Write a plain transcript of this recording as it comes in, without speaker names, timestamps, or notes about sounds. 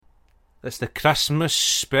It's the Christmas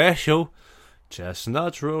special.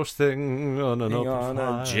 Chestnuts roasting on an open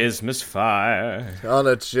fire. Jismas fire. On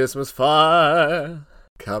a Christmas fire,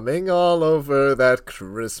 coming all over that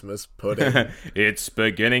Christmas pudding. It's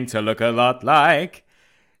beginning to look a lot like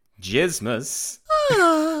Jismas.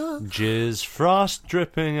 Jizz frost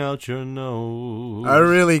dripping out your nose. I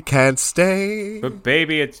really can't stay. But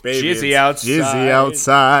baby, it's Baby, jizzy it's outside. Jizzy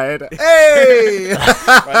outside. Hey!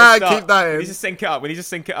 Right, let's Keep that We in. need to sync it up. We need to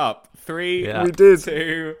sync it up. 3, Yeah. We did.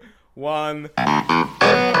 2, 1.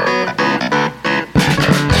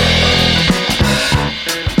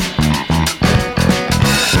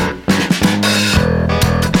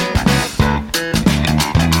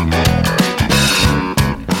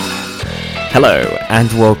 Hello,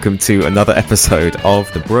 and welcome to another episode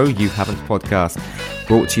of the Bro You Haven't podcast,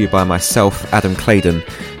 brought to you by myself, Adam Claydon,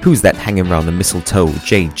 who's that hanging around the mistletoe,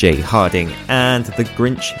 JJ Harding, and the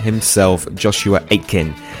Grinch himself, Joshua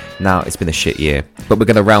Aitken. Now, it's been a shit year, but we're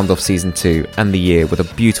going to round off season 2 and the year with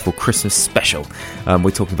a beautiful Christmas special.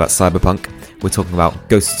 We're talking about Cyberpunk, we're talking about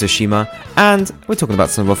Ghost of Tsushima, and we're talking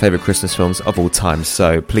about some of our favourite Christmas films of all time.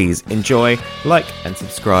 So please enjoy, like, and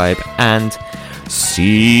subscribe, and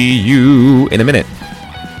see you in a minute.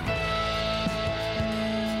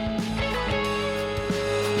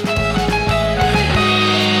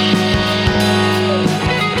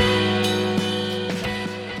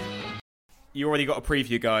 You already got a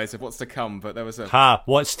preview, guys, of what's to come, but there was a... Ha!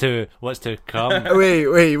 What's to come?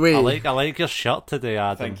 Wait. I like your shirt today,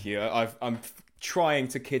 Adam. Thank you. I'm trying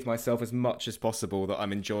to kid myself as much as possible that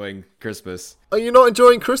I'm enjoying Christmas. Are you not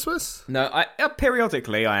enjoying Christmas? No,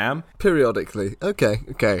 periodically I am. Periodically.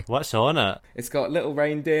 Okay. What's on it? It's got little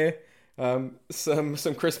reindeer,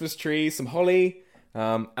 some Christmas trees, some holly,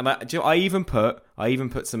 and I even put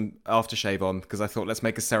some aftershave on because I thought, let's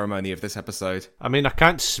make a ceremony of this episode. I mean, I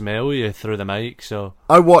can't smell you through the mic, so...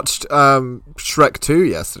 I watched Shrek 2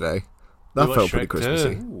 yesterday. That You felt watched pretty Shrek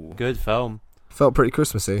Christmassy. 2. Good film. Felt pretty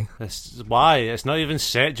Christmassy. Why? It's not even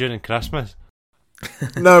set during Christmas.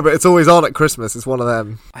 No, but it's always on at Christmas. It's one of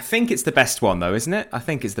them. I think it's the best one, though, isn't it? I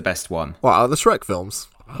think it's the best one. What, out of the Shrek films?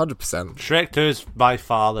 100%. Shrek 2 is by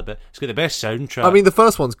far the best. It's got the best soundtrack. I mean, the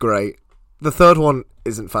first one's great. The third one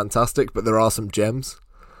isn't fantastic, but there are some gems.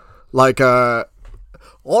 Like,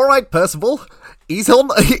 alright, Percival, ease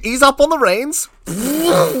up on the reins.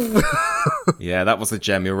 Yeah, that was a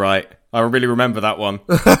gem, you're right. I really remember that one.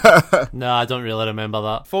 No, I don't really remember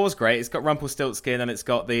that. 4's great. It's got Rumpelstiltskin and it's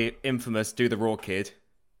got the infamous Do the Raw Kid.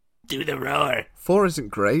 Do the roar. 4 isn't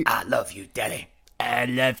great. I love you, Daddy. I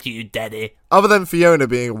love you, Daddy. Other than Fiona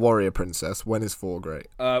being a warrior princess, when is 4 great?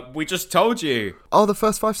 We just told you. Oh, the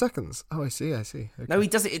first 5 seconds. Oh, I see. Okay. No, he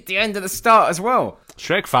does it at the end of the start as well.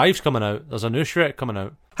 Shrek 5's coming out. There's a new Shrek coming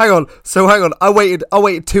out. Hang on. I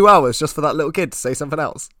waited 2 hours just for that little kid to say something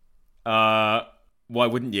else. Why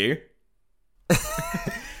wouldn't you?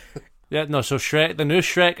 Yeah, no, so Shrek, the new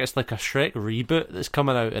Shrek, it's like a Shrek reboot that's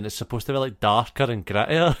coming out, and it's supposed to be like darker and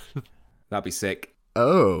grittier. That'd be sick.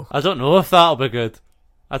 Oh. I don't know if that'll be good.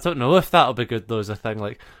 Though, is a thing.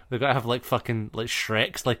 Like, they've got to have like fucking, like,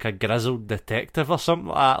 Shrek's like a grizzled detective or something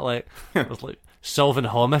like that, like, with, like, solving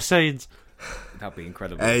homicides. That'd be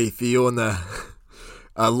incredible. Hey, Fiona.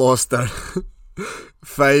 I lost her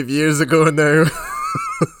 5 years ago now.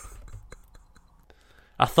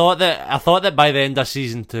 I thought that by the end of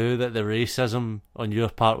season 2 that the racism on your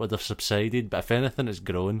part would have subsided, but if anything, it's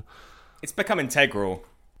grown. It's become integral.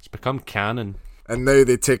 It's become canon. And now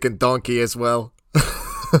they're taking Donkey as well.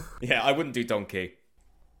 Yeah, I wouldn't do Donkey.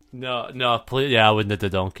 No, please, yeah, I wouldn't do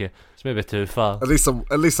Donkey. It's maybe too far. At least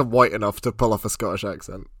I'm white enough to pull off a Scottish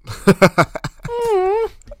accent.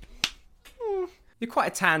 You're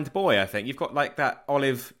quite a tanned boy, I think. You've got like that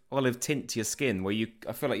olive tint to your skin where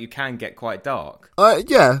I feel like you can get quite dark.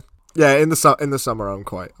 Yeah. In the summer, I'm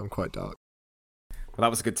quite dark. Well, that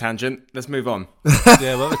was a good tangent. Let's move on.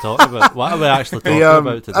 Yeah, what are we talking about? What are we actually talking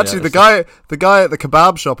about today? Actually, the guy at the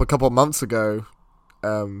kebab shop a couple of months ago,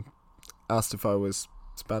 asked if I was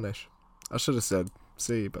Spanish. I should have said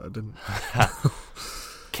sí, but I didn't.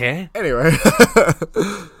 Okay. Anyway,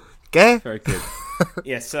 ¿Qué? Very good.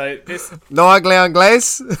 Yeah, so this... No hablo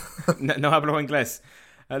inglés? No hablo inglés.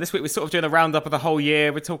 This week we're sort of doing a roundup of the whole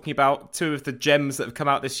year. We're talking about 2 of the gems that have come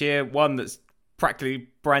out this year. One that's practically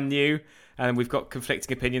brand new, and we've got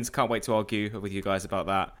conflicting opinions. Can't wait to argue with you guys about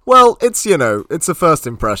that. Well, it's the first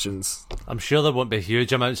impressions. I'm sure there won't be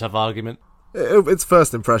huge amounts of argument. It's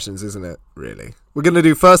first impressions, isn't it, really? We're going to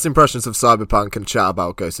do first impressions of Cyberpunk and chat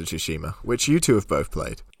about Ghost of Tsushima, which you two have both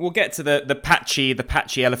played. We'll get to the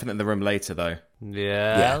patchy elephant in the room later, though.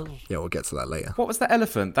 Yeah. Yeah, we'll get to that later. What was that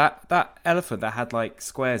elephant? That elephant that had, like,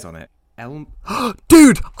 squares on it?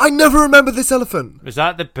 Dude, I never remember this elephant. Was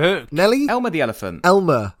that the book? Nelly? Elmer the elephant.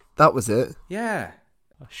 Elmer. That was it. Yeah.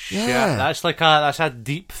 Shit, Yeah. that's a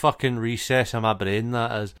deep fucking recess in my brain.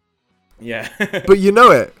 That is. Yeah. But you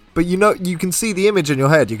know it. But you can see the image in your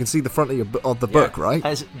head. You can see the front of the book, right?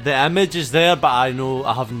 The image is there, but I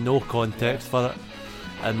have no context for it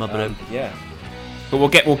in my brain. Yeah. But we'll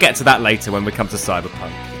get to that later when we come to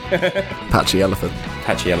Cyberpunk. Patchy elephant.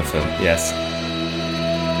 Patchy elephant. Yes.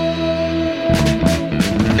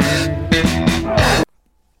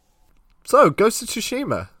 So, Ghost of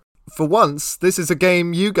Tsushima. For once, this is a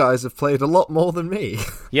game you guys have played a lot more than me.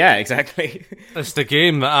 Yeah, exactly. It's the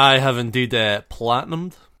game that I have indeed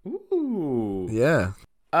platinumed. Ooh. Yeah.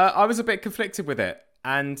 I was a bit conflicted with it,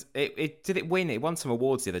 and it win? It won some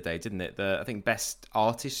awards the other day, didn't it? I think best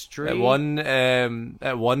artistry. It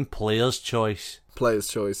won Player's Choice Player's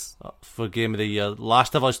choice. for Game of the Year.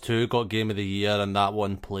 Last of Us 2 got Game of the Year, and that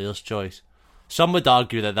won Player's Choice. Some would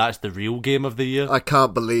argue that that's the real Game of the Year. I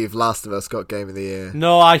can't believe Last of Us got Game of the Year.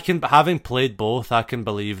 No, having played both, I can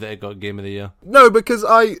believe that it got Game of the Year. No, because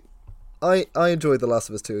I enjoyed The Last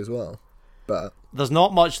of Us 2 as well. But There's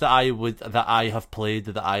not much that I have played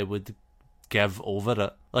that I would give over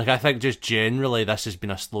it. Like, I think just generally this has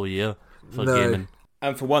been a slow year for No. gaming.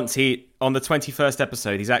 And for once, on the 21st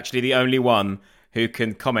episode, he's actually the only one who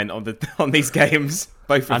can comment on these games.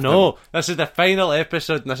 Both of I know this is the final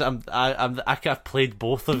episode, and I've played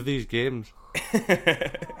both of these games.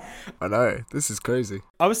 I know, this is crazy.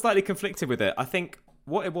 I was slightly conflicted with it. I think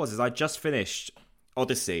what it was is I just finished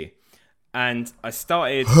Odyssey, and I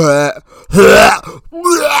started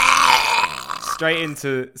straight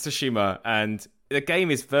into Tsushima, and the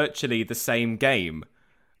game is virtually the same game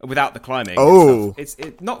without the climbing. Oh. It's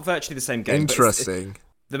not virtually the same game. But Interesting.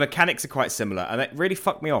 the mechanics are quite similar, and it really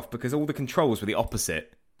fucked me off because all the controls were the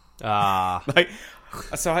opposite. So I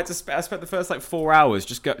spent the first 4 hours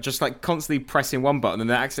just constantly pressing one button and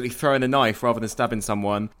then accidentally throwing a knife rather than stabbing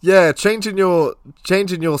someone. Yeah, changing your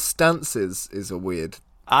stances is a weird.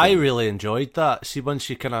 I really enjoyed that. See, once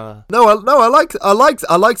you kind of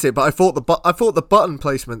I liked it, but I thought the button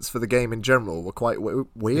placements for the game in general were quite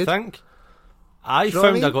weird. think I you know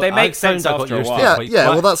what I found mean? They make sense I got after a used to while. it Yeah, quite yeah.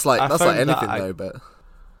 quick. Well, that's like I found anything that though. But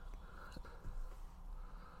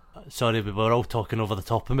sorry, we were all talking over the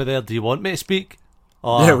top of me there. Do you want me to speak?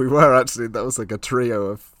 Or yeah, we were actually. That was like a trio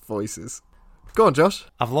of voices. Go on, Josh.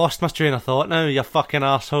 I've lost my train of thought now. You fucking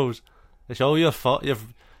assholes! It's all your fault.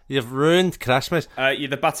 You've ruined Christmas.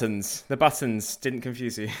 The buttons didn't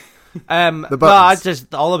confuse you. The No, I buttons.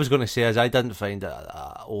 all I was going to say is I didn't find it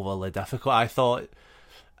overly difficult. I thought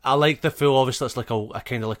I like the full. Obviously, it's like a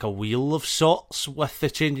kind of like a wheel of sorts with the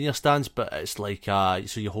changing your stance, but it's like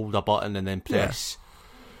so you hold a button and then press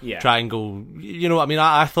triangle. You know what I mean?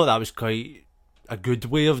 I thought that was quite a good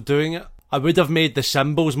way of doing it. I would have made the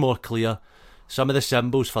symbols more clear. Some of the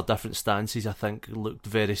symbols for different stances, I think, looked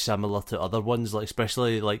very similar to other ones, like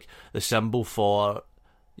especially like the symbol for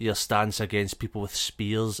your stance against people with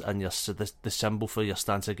spears and the symbol for your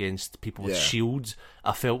stance against people with shields.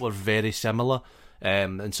 I felt were very similar,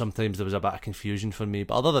 and sometimes there was a bit of confusion for me.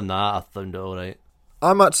 But other than that, I found it all right.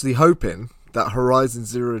 I'm actually hoping that Horizon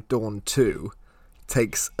Zero Dawn 2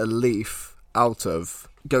 takes a leaf out of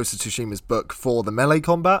Ghost of Tsushima's book for the melee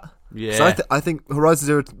combat. Yeah. So I think Horizon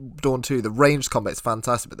Zero Dawn 2, the ranged combat is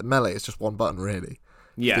fantastic, but the melee is just one button, really.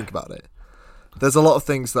 Yeah. Think about it. There's a lot of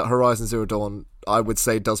things that Horizon Zero Dawn, I would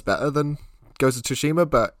say, does better than Ghost of Tsushima,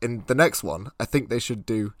 but in the next one, I think they should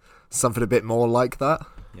do something a bit more like that.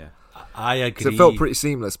 Yeah. I agree. Because it felt pretty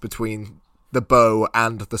seamless between the bow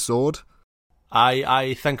and the sword.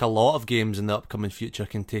 I think a lot of games in the upcoming future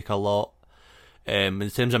can take a lot in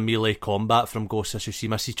terms of melee combat from Ghost of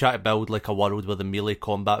Tsushima. See, try to build like a world where the melee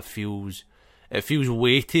combat feels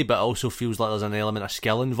weighty, but also feels like there's an element of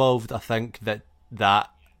skill involved. I think that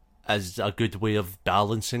is a good way of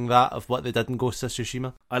balancing that of what they did in Ghost of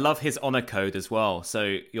Tsushima. I love his honor code as well.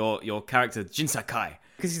 So your character Jin Sakai,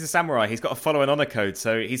 because he's a samurai, he's got to follow an honor code.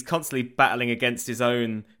 So he's constantly battling against his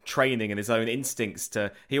own training and his own instincts.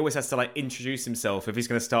 He always has to introduce himself if he's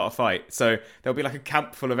going to start a fight. So there'll be a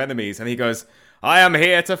camp full of enemies, and he goes, "I am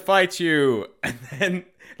here to fight you," and then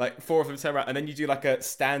four of them turn around, and then you do a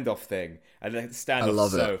standoff thing, and the standoff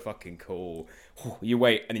is so fucking cool. You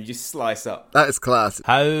wait, and you just slice up. That is class.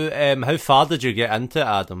 How far did you get into it,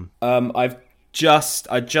 Adam? I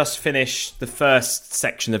just finished the first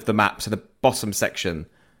section of the map, so the bottom section.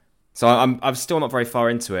 So I'm still not very far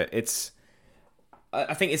into it.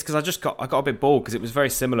 I think it's because I got a bit bored because it was very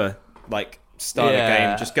similar, start of the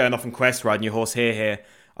game, just going off on quest, riding your horse here.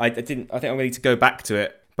 I think I'm going to need to go back to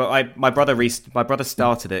it. But my brother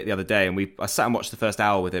started it the other day, and I sat and watched the first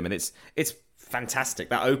hour with him, and it's fantastic.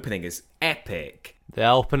 That opening is epic. The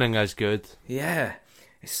opening is good. Yeah,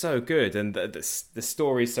 it's so good, and the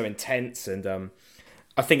story is so intense, and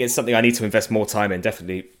I think it's something I need to invest more time in,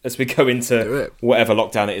 definitely, as we go into whatever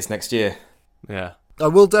lockdown it is next year. Yeah. I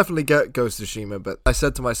will definitely get Ghost of Tsushima, but I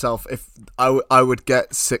said to myself, if I would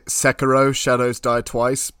get Sekiro Shadows Die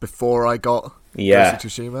Twice before I got Ghost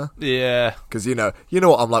of Tsushima. Yeah. Because you know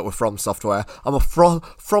what I'm like with From Software. I'm a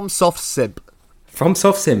FromSoft simp.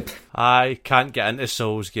 FromSoft simp. I can't get into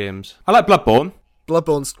Souls games. I like Bloodborne.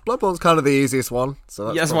 Bloodborne's kind of the easiest one.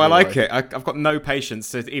 So that's why I like it. I've got no patience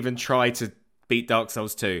to even try to beat Dark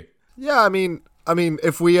Souls 2. Yeah, I mean,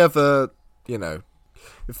 if we ever,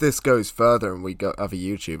 if this goes further and we have a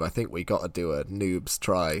YouTube, I think we got to do a noobs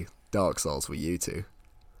try Dark Souls with you two.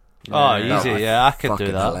 Oh, easy, yeah, I could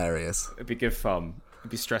do that. Hilarious. It'd be good fun.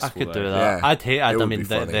 It'd be stressful. I could do that. Yeah, I'd hate it. I mean,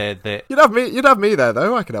 the you'd have me there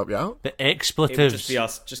though. I could help you out. The It would expletives. just be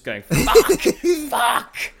us just going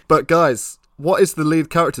fuck. But guys, what is the lead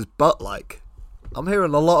character's butt like? I'm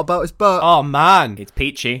hearing a lot about his butt. Oh man, It's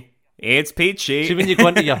peachy. It's peachy. see when you go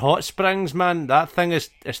into your hot springs, man, that thing is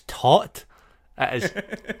taut. It is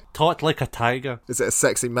taut like a tiger. Is it a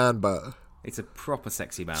sexy man butt? It's a proper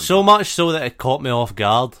sexy man. So much so that it caught me off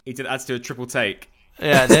guard. He had to do a triple take.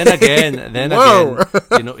 Yeah, then again, Whoa.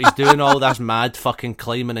 he's doing all this mad fucking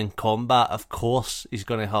climbing in combat. Of course, he's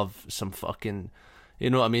going to have some fucking, you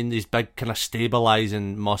know what I mean? These big kind of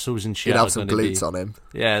stabilizing muscles and shit. He'd have some glutes on him.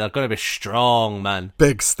 Yeah, they're going to be strong, man.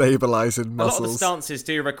 Big stabilizing A lot muscles. of the stances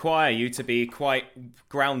do require you to be quite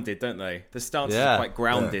grounded, don't they? The stances are quite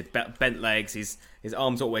grounded. Bent legs, his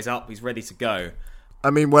arms always up, he's ready to go. I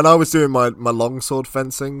mean, when I was doing my longsword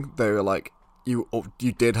fencing, they were like, you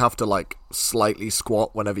did have to like slightly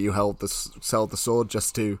squat whenever you held the sword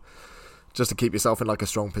just to keep yourself in like a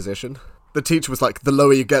strong position. The teacher was like, the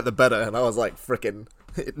lower you get, the better, and I was like, freaking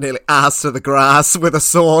nearly ass to the grass with a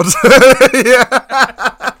sword.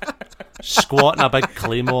 Yeah. Squatting a big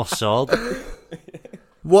claymore sword.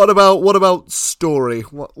 What about story?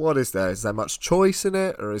 What is there? Is there much choice in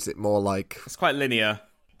it, or is it more like It's quite linear.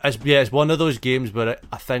 It's one of those games where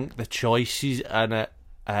I think the choices in it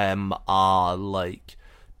are like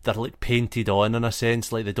they're like painted on in a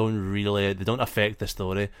sense, like they don't affect the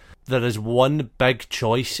story. There is one big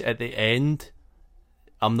choice at the end.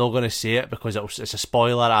 I'm not going to say it because it's a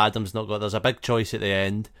spoiler. Adam's not got. There's a big choice at the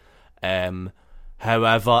end.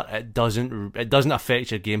 However, it doesn't affect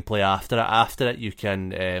your gameplay after it. After it, you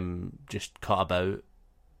can just cut about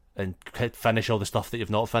and finish all the stuff that you've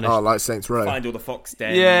not finished. oh, like Saints Row? Find all the fox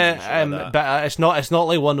dens. Yeah, and shit like that. but it's not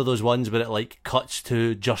like one of those ones where it like cuts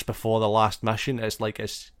to just before the last mission. It's like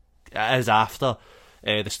it is after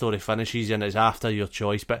the story finishes and it's after your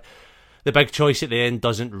choice. But the big choice at the end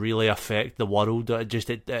doesn't really affect the world.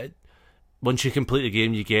 It once you complete the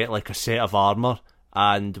game, you get like a set of armor,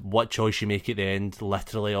 and what choice you make at the end,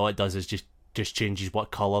 literally all it does is just changes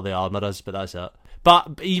what color the armor is. But that's it.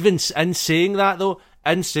 But even in saying that though,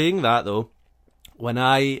 when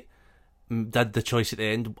I did the choice at the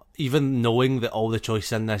end, even knowing that all the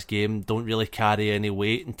choices in this game don't really carry any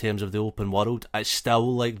weight in terms of the open world, it's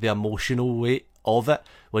still like the emotional weight of it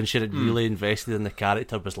when she had really invested in the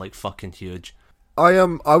character was like fucking huge. I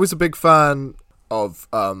was a big fan of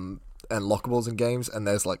unlockables in games, and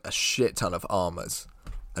there's like a shit ton of armors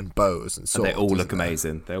and bows and swords. And they all look isn't there?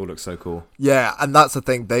 amazing. They all look so cool. Yeah, and that's the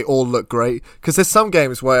thing. They all look great because there's some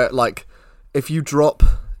games where like if you drop,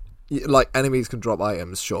 like enemies can drop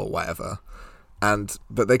items, sure, whatever,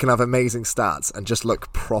 but they can have amazing stats and just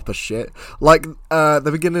look proper shit. Like the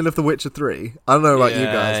beginning of The Witcher 3. I don't know about you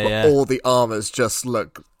guys, but all the armors just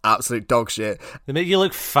look absolute dog shit. They make you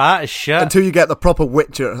look fat as shit Until you get the proper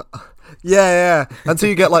Witcher. Yeah. Until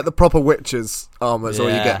you get like the proper Witcher's armors, or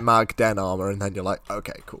you get Mag Den armor, and then you're like,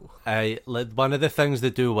 okay, cool. One of the things they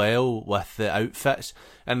do well with the outfits,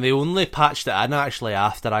 and they only patched it in actually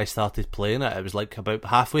after I started playing it. It was like about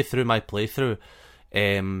halfway through my playthrough.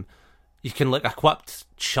 You can like equip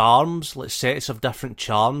charms, like sets of different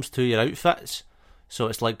charms to your outfits. So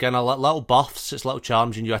it's like kind of little buffs, it's little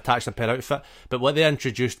charms, and you attach them per outfit. But what they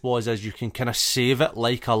introduced is you can kind of save it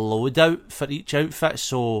like a loadout for each outfit.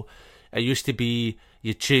 So it used to be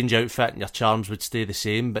you change outfit and your charms would stay the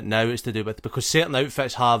same, but now it's to do with, because certain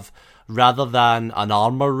outfits have, rather than an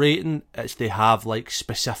armor rating, they have like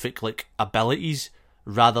specific like abilities.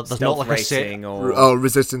 Rather, there's Stealth not like a set.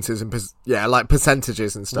 Resistances and like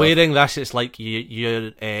percentages and stuff. Wearing this, it's like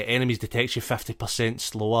your enemies detect you 50%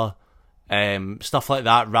 slower, stuff like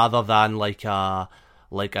that. Rather than like an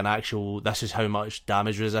actual, this is how much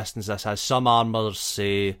damage resistance this has. Some armors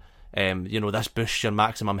say This boosts your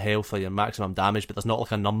maximum health or your maximum damage, but there's not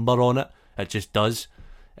like a number on it. It just does.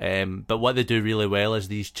 But what they do really well is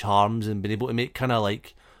these charms and being able to make kind of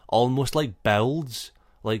like almost like builds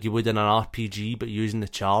like you would in an RPG, but using the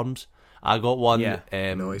charms. I got one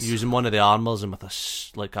nice. using one of the armors and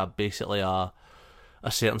with basically a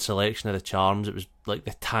certain selection of the charms. It was like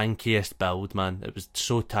the tankiest build, man. It was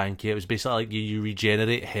so tanky. It was basically like you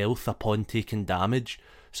regenerate health upon taking damage.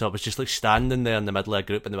 So it was just like standing there in the middle of a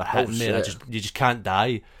group and they were hitting me, and you just can't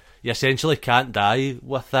die. You essentially can't die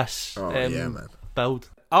with this build.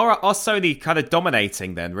 Are Sony kind of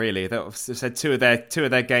dominating then? Really, they said two of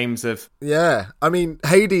their games of. Yeah, I mean,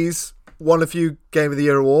 Hades won a few Game of the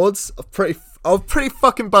Year awards. I was pretty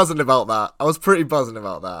fucking buzzing about that.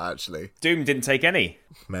 Actually. Doom didn't take any.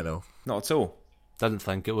 Menno. Not at all. Didn't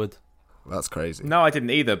think it would. That's crazy. No, I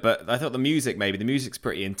didn't either, but I thought the music's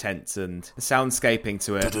pretty intense and the soundscaping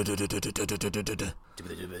to it.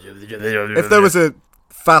 If there was a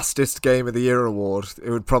fastest Game of the Year award,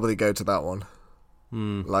 it would probably go to that one.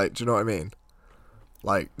 Like, do you know what I mean?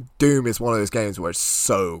 Like, Doom is one of those games where it's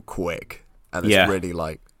so quick and it's really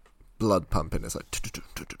like blood pumping. It's like,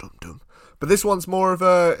 but this one's more of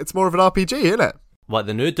an RPG, isn't it? What,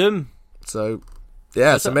 the new Doom? So,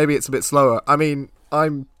 yeah. So maybe it's a bit slower. I mean, I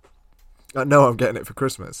know I'm getting it for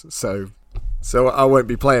Christmas, so I won't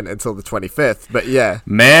be playing it until the 25th. But yeah,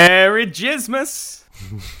 Merry Jismas.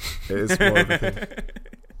 It is more of a thing.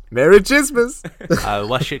 Merry Jismas. I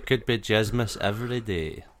wish it could be Jismas every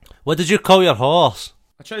day. What did you call your horse?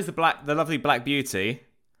 I chose the lovely Black Beauty.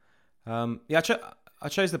 I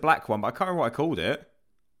chose the black one, but I can't remember what I called it.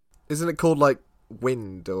 Isn't it called like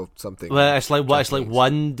Wind or something? Well, it's like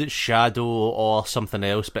Wind, Shadow, or something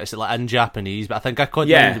else, but it's like in Japanese. But I think I called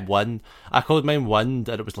mine Wind. I called mine Wind,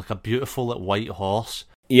 and it was like a beautiful like, white horse.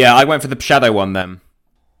 Yeah, I went for the Shadow one then.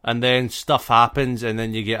 And then stuff happens, and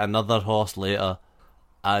then you get another horse later.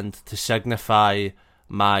 And to signify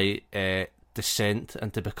my descent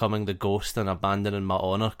into becoming the ghost and abandoning my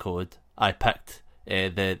honour code, I picked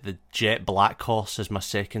the jet black horse as my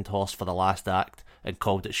second horse for the last act and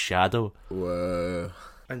called it Shadow. Whoa.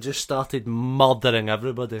 And just started murdering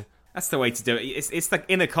everybody. That's the way to do it. It's the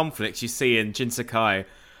inner conflict you see in Jin Sakai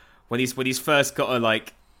when he's first got to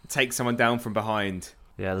like take someone down from behind.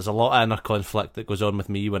 Yeah, there's a lot of inner conflict that goes on with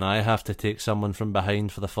me when I have to take someone from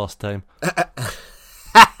behind for the first time.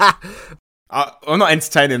 I'm not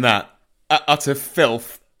entertaining that. Utter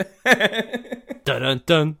filth. Dun dun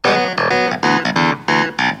dun.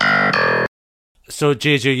 So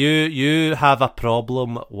JJ, you have a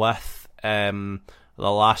problem with The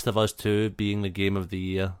Last of Us 2 being the game of the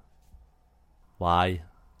year. Why?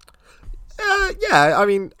 Yeah, I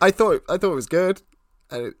mean, I thought it was good.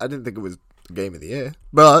 I didn't think it was the game of the year.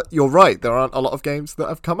 But you're right, there aren't a lot of games that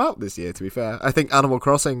have come out this year, to be fair. I think Animal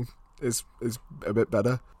Crossing is a bit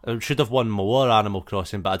better. It should have won more, Animal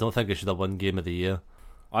Crossing, but I don't think it should have won Game of the Year.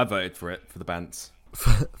 I voted for it, for the Bants.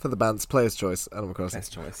 for the Bants, Player's Choice, Animal Crossing.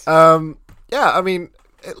 Best choice. Yeah, I mean,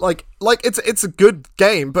 it's a good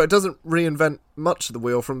game, but it doesn't reinvent much of the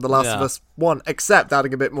wheel from The Last of Us 1, except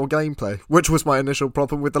adding a bit more gameplay, which was my initial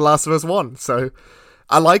problem with The Last of Us 1. So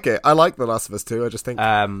I like it. I like The Last of Us 2. I just think...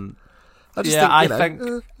 I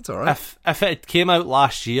think it's alright. If it came out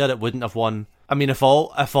last year, it wouldn't have won. I mean, if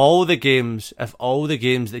all the games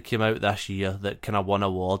that came out this year that kind of won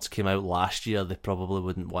awards came out last year, they probably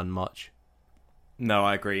wouldn't win much. No,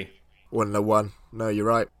 I agree. Wouldn't have won. No, you're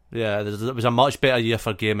right. Yeah, it was a much better year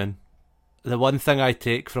for gaming. The one thing I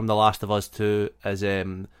take from The Last of Us 2 is,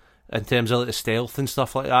 in terms of like the stealth and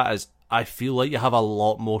stuff like that, is I feel like you have a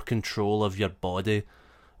lot more control of your body.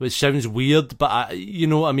 Which sounds weird, but you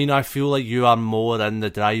know what I mean? I feel like you are more in the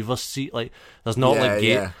driver's seat. Like, there's not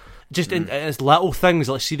just in it's little things,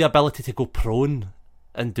 like see the ability to go prone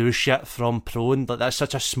and do shit from prone. Like, that's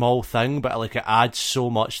such a small thing, but like it adds so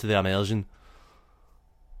much to the immersion.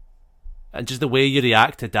 And just the way you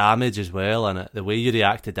react to damage as well, and the way you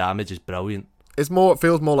react to damage is brilliant. It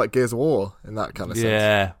feels more like Gears of War in that kind of sense.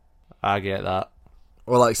 Yeah, I get that.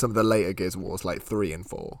 Or like some of the later Gears of Wars, like 3 and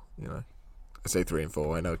 4, you know. I say 3 and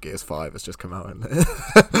 4, I know Gears 5 has just come out.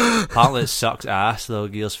 Apparently it sucks ass though,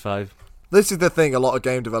 Gears 5. This is the thing a lot of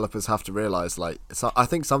game developers have to realise, like, I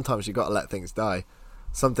think sometimes you got to let things die.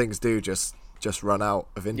 Some things do just run out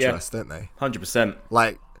of interest, don't they?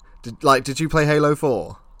 100%. Did you play Halo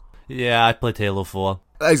 4? Yeah, I played Halo 4.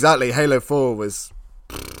 Exactly, Halo 4 was...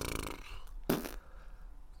 It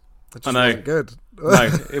just wasn't good. No,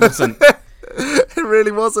 it wasn't. It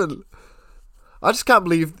really wasn't. I just can't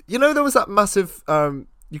believe... You know, there was that massive...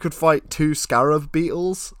 you could fight 2 Scarab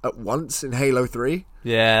beetles at once in Halo 3?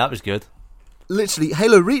 Yeah, that was good. Literally,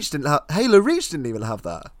 Halo Reach didn't even have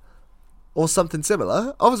that. or something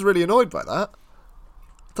similar. I was really annoyed by that.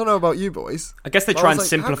 Don't know about you boys. I guess they But I try was and like,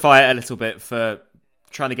 simplify it a little bit for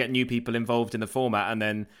trying to get new people involved in the format, and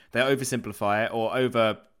then they oversimplify it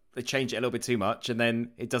or they change it a little bit too much, and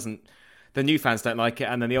then it doesn't. The new fans don't like it,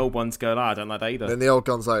 and then the old ones go, I don't like that either. Then the old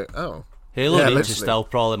gun's like, oh. Halo Yeah, Reach literally. is still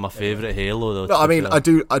probably my favourite Halo, though. No, to I be mean,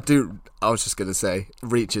 fair. I do. I was just gonna say,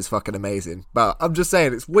 Reach is fucking amazing, but I'm just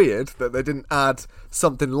saying it's weird that they didn't add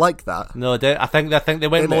something like that. No, I think they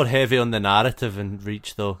went In more it. heavy on the narrative in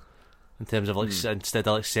Reach, though, in terms of like instead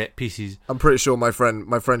of like set pieces. I'm pretty sure my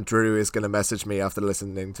friend Drew is gonna message me after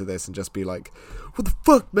listening to this and just be like, "What the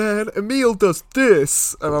fuck, man? Emil does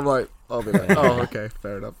this," and I'm like, I'll be like, "Oh, okay,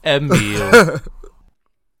 fair enough." Emil.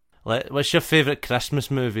 What's your favourite Christmas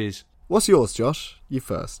movies? What's yours, Josh? You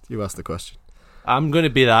first. You asked the question. I'm going to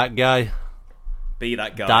be that guy. Be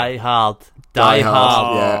that guy. Die Hard. Die Hard.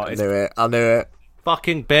 Oh, Yeah, I it's- knew it. I knew it.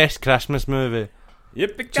 Fucking best Christmas movie.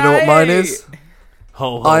 Yippee-ki-yay! Do you know what mine is?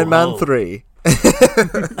 Ho, ho, Iron Man ho. 3.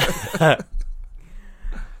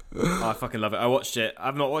 Oh, I fucking love it. I watched it.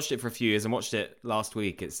 I've not watched it for a few years. I watched it last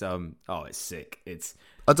week. It's it's sick. It's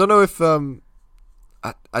I don't know if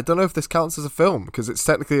I don't know if this counts as a film because it's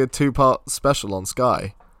technically a 2-part special on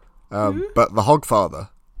Sky. But The Hogfather,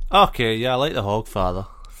 Okay, yeah, I like The Hogfather.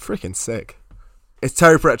 freaking sick. It's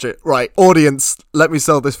Terry Pratchett. Right, audience, let me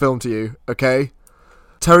sell this film to you, okay?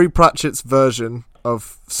 Terry Pratchett's version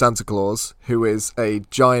of Santa Claus, who is a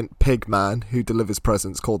giant pig man who delivers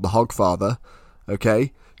presents called the Hogfather,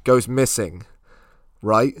 okay, goes missing,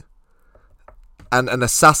 right? And an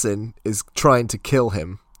assassin is trying to kill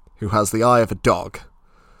him, who has the eye of a dog.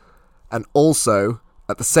 And also,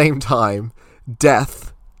 at the same time,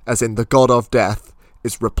 Death, as in the god of death,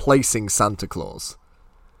 is replacing Santa Claus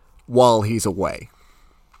while he's away.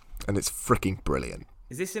 And it's freaking brilliant.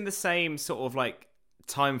 Is this in the same sort of like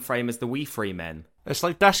time frame as the We Free Men? It's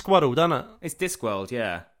like Discworld, isn't it? It's Discworld,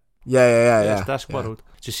 yeah. Yeah. It's Discworld.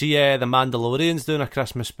 Did you see The Mandalorian's doing a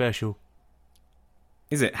Christmas special?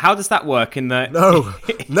 Is it? How does that work in the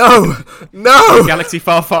No! galaxy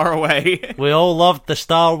far, far away? We all loved the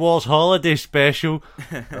Star Wars holiday special.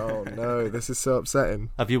 Oh no, this is so upsetting.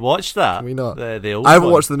 Have you watched that? Can we not? The old I haven't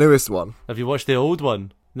one. watched the newest one. Have you watched the old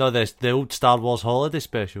one? No, the old Star Wars holiday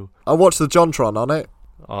special. I watched the JonTron on it.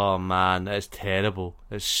 Oh man, it's terrible.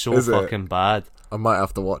 It's so Is it? fucking bad. I might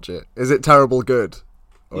have to watch it. Is it terrible good?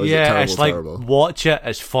 Or is it Yeah, terrible, it's like terrible? watch it.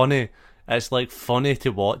 It's funny. It's like funny to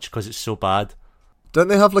watch because it's so bad. Don't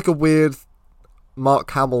they have like a weird Mark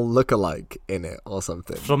Hamill lookalike in it or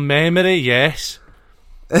something? From memory, yes.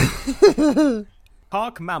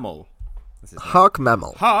 Hark Mammal. That's his name. Hark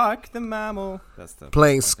Mammal. Hark the Mammal. That's the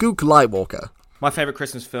Playing Skook Lightwalker. My favourite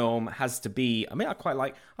Christmas film has to be. I mean, I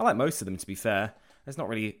like most of them. To be fair, there's not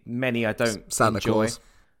really many I don't Santa enjoy. Claus.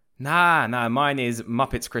 Nah. Mine is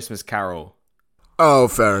Muppets Christmas Carol. Oh,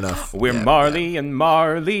 fair enough. We're Yeah, Marley and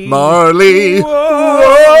Marley. Marley. Whoa!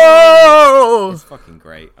 Whoa! It's fucking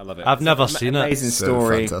great. I love it. I've It's never an seen it. Amazing So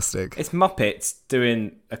story. fantastic. It's Muppets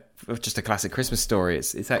doing just a classic Christmas story.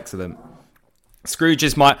 It's excellent. Scrooge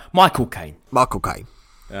is Michael Caine. Michael Caine.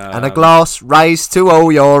 And a glass raised to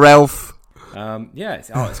all your elf. Yeah,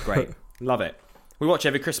 it's great. Love it. We watch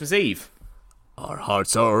every Christmas Eve. Our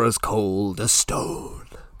hearts are as cold as stone.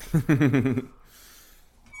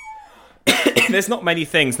 There's not many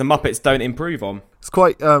things the Muppets don't improve on. It's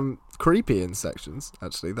quite creepy in sections,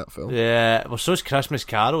 actually, that film. Yeah, well, so's Christmas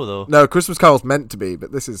Carol though. No, Christmas Carol's meant to be,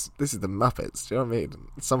 but this is the Muppets. Do you know what I mean?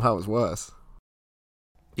 Somehow it's worse.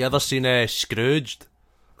 You ever seen Scrooged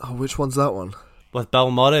Oh, which one's that one? with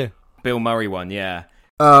Bill Murray? Bill Murray one, yeah.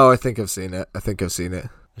 Oh, I think I've seen it.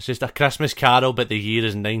 It's just a Christmas Carol, but the year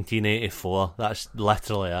is 1984. That's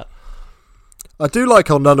literally it. I do like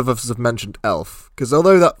how none of us have mentioned Elf, because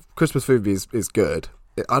although that Christmas movie is good,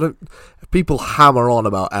 people hammer on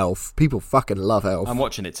about Elf. People fucking love Elf. I'm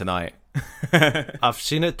watching it tonight. I've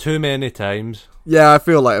seen it too many times. Yeah, I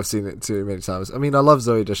feel like I've seen it too many times. I mean, I love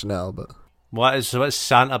Zoe Deschanel, but What's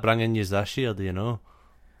Santa bringing you this year? Do you know?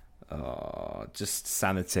 Oh, just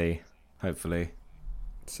sanity, hopefully.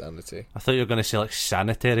 sanity. I thought you were going to say like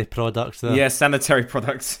sanitary products there. Yeah, sanitary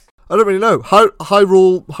products. I don't really know.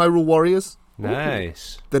 Hyrule Warriors,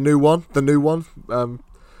 Nice. the new one,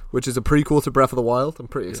 which is a prequel to Breath of the Wild. I'm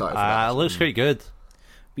pretty excited for that. It looks quite good.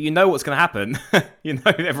 But you know what's going to happen. You know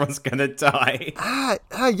everyone's going to die.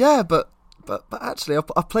 Yeah, but actually,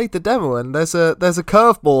 I played the demo and there's a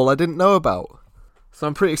curveball I didn't know about, so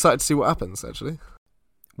I'm pretty excited to see what happens. Actually,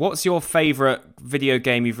 What's your favourite video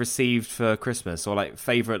game you've received for Christmas? Or like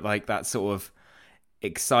favourite, like that sort of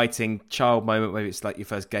exciting child moment, maybe it's like your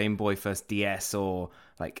first Game Boy, first DS, or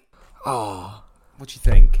like, oh, what do you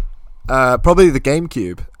think? Probably the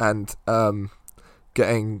GameCube and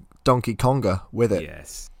getting Donkey Konga with it.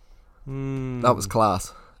 Yes. That was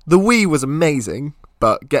class. The Wii was amazing,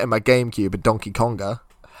 but getting my GameCube and Donkey Konga,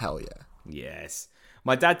 hell yeah. Yes.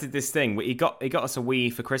 My dad did this thing. He got us a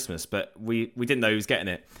Wii for Christmas, but we didn't know he was getting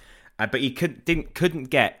it. But he couldn't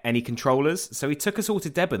get any controllers, so he took us all to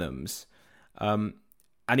Debenhams, and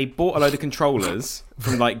he bought a load of controllers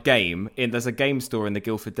from like Game. There's a game store in the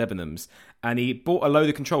Guildford Debenhams, and he bought a load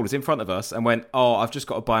of controllers in front of us and went, "Oh, I've just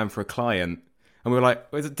got to buy them for a client." And we were like,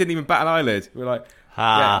 it didn't even bat an eyelid. We were like,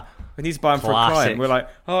 yeah, we need to buy them for a client. We were like,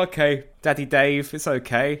 oh, okay, Daddy Dave, it's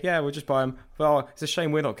okay. Yeah, we'll just buy them. Well, it's a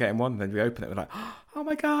shame we're not getting one. And then we open it, we're like, oh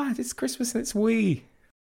my God, it's Christmas and it's Wii.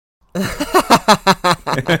 I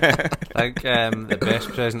think the best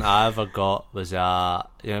present I ever got was you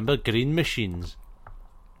remember Green Machines?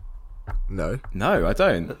 No, I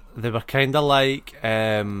don't. They were kind of like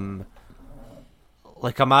a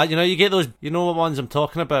you get those, you know what ones I'm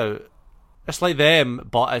talking about. It's like them,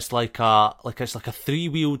 but it's like a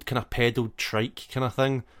 3-wheeled kind of pedalled trike kind of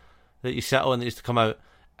thing that you sit on that used to come out,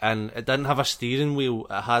 and it didn't have a steering wheel.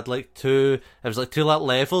 It had two little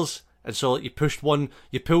levers, and so like you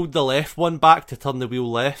pulled the left one back to turn the wheel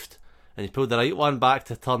left, and you pulled the right one back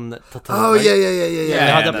to turn the right.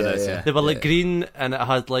 Yeah. They were like green, and it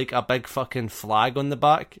had like a big fucking flag on the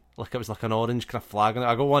back, like it was like an orange kind of flag on it.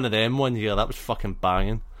 I got one of them one year. That was fucking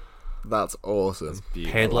banging. That's awesome.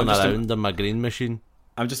 Pedaling around on my Green Machine.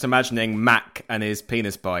 I'm just imagining Mac and his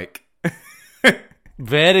penis bike.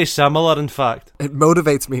 Very similar, in fact. It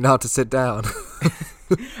motivates me now to sit down.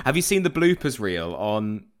 Have you seen the bloopers reel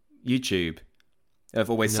on YouTube of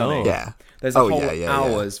Always Sunny? Yeah. There's a whole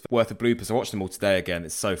hour's worth of bloopers. I watched them all today again.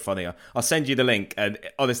 It's so funny. I'll send you the link, and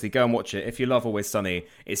honestly, go and watch it. If you love Always Sunny,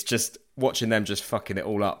 it's just watching them just fucking it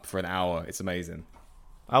all up for an hour. It's amazing.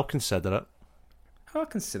 I'll consider it. I'll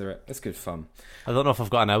consider it. It's good fun. I don't know if I've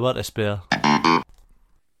got an hour to spare.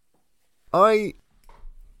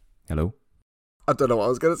 Hello? I don't know what I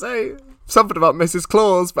was going to say. Something about Mrs.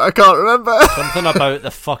 Claus, but I can't remember. Something about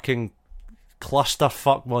the fucking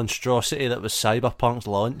clusterfuck monstrosity that was Cyberpunk's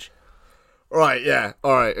launch. Right, yeah.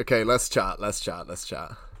 Alright, okay, let's chat.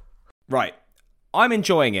 Right. I'm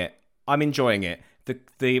enjoying it.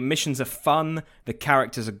 The missions are fun. The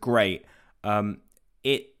characters are great.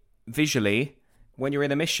 It visually, when you're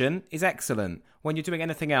in a mission, is excellent. When you're doing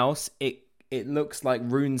anything else, it looks like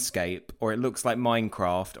RuneScape, or it looks like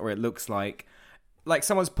Minecraft, or it looks like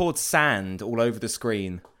someone's poured sand all over the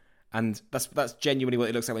screen, and that's genuinely what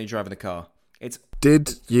it looks like when you're driving a car.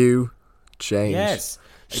 Did you change? Yes.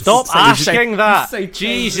 Stop asking that.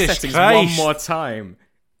 Jesus Christ! Christ! One more time.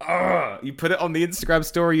 You put it on the Instagram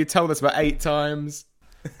story. You told us about 8 times.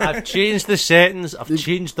 I've changed the settings. I've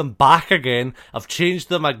changed them back again. I've changed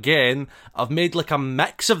them again. I've made like a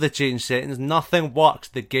mix of the changed settings. Nothing works.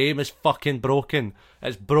 The game is fucking broken.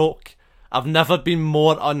 It's broke. I've never been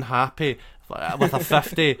more unhappy with a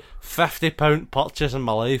 £50 purchase in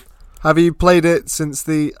my life. Have you played it since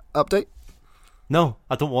the update? No,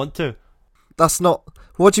 I don't want to. That's not...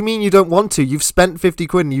 What do you mean you don't want to? You've spent 50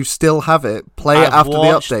 quid and you still have it. Play it after the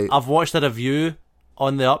update. I've watched a review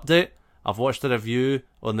on the update.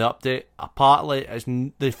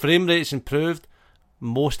 Apparently, the frame rate's improved.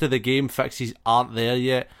 Most of the game fixes aren't there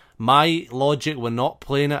yet. My logic when not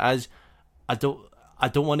playing it is I don't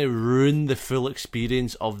want to ruin the full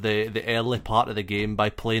experience of the early part of the game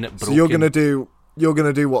by playing it broken. So you're gonna do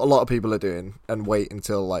what a lot of people are doing and wait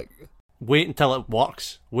until it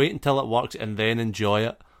works. Wait until it works and then enjoy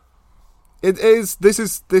it. This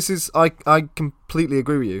is I completely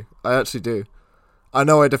agree with you. I actually do. I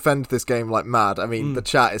know I defend this game like mad. I mean, the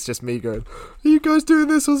chat is just me going, are you guys doing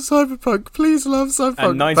this on Cyberpunk? Please love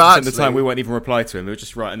Cyberpunk. And 90% of the time we won't even reply to him. We'll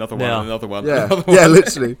just write another one and another one. Yeah, another one. Yeah,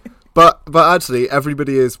 literally. But actually,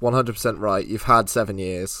 everybody is 100% right. You've had 7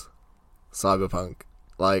 years. Cyberpunk.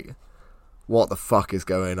 Like, what the fuck is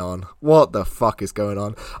going on?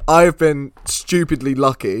 I've been stupidly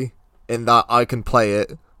lucky in that I can play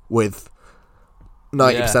it with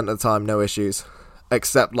 90% of the time, no issues.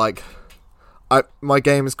 Except, like... my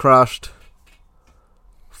game has crashed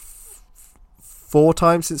 4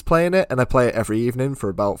 times since playing it, and I play it every evening for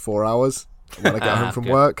about 4 hours when I get home from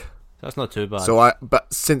work. That's not too bad.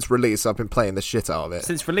 But since release, I've been playing the shit out of it.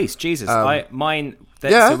 Since release, Jesus, So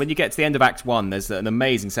when you get to the end of Act 1, there's an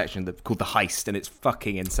amazing section called the Heist, and it's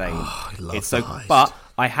fucking insane. Oh, I love the Heist. But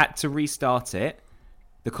I had to restart it,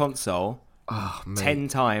 the console, 10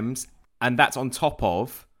 times, and that's on top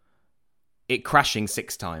of it crashing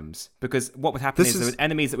 6 times, because what would happen is there were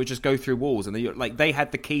enemies that would just go through walls, and they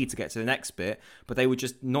had the key to get to the next bit, but they were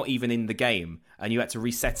just not even in the game, and you had to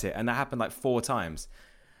reset it, and that happened like 4 times.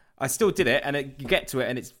 I still did it, and you get to it,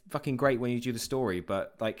 and it's fucking great when you do the story,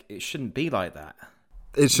 but like it shouldn't be like that.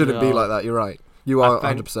 It shouldn't be like that. You're right. You are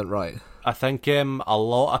 100% right. I think a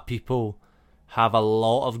lot of people have a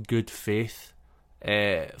lot of good faith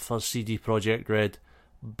for CD Projekt Red,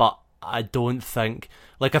 but I don't think...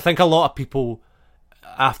 Like, I think a lot of people,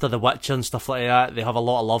 after The Witcher and stuff like that, they have a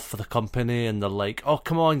lot of love for the company, and they're like, oh,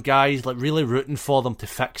 come on, guys, like, really rooting for them to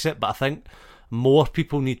fix it. But I think more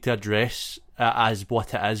people need to address it as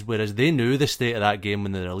what it is, whereas they knew the state of that game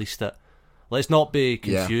when they released it. Let's not be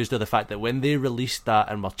confused of the fact that when they released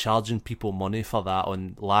that and were charging people money for that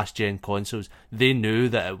on last-gen consoles, they knew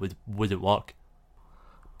that it wouldn't work.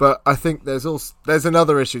 But I think there's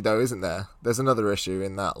another issue, though, isn't there? There's another issue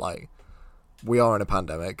in that, like, we are in a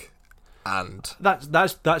pandemic, and this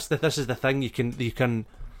is the thing. You can say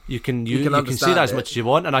that as much as you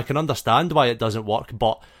want, and I can understand why it doesn't work.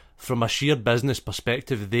 But from a sheer business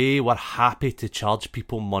perspective, they were happy to charge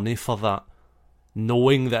people money for that,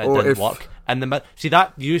 knowing that it didn't work. And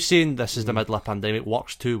that you saying this is the middle of a pandemic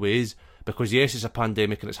works two ways, because yes, it's a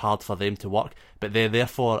pandemic and it's hard for them to work, but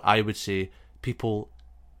therefore I would say people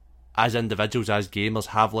as individuals, as gamers,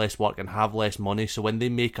 have less work and have less money, so when they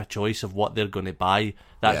make a choice of what they're going to buy,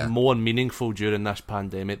 that's more meaningful during this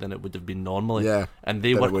pandemic than it would have been normally. And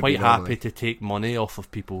they were quite happy to take money off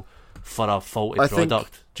of people for a faulty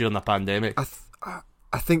product during the pandemic.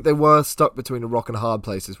 I think they were stuck between a rock and a hard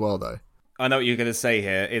place as well, though. I know what you're going to say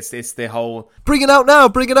here. It's the whole... Bring it out now!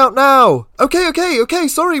 Okay,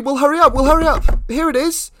 sorry, we'll hurry up. Here it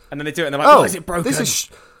is. And then they do it and they're like, why is it broken?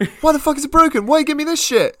 Why the fuck is it broken? Why give me this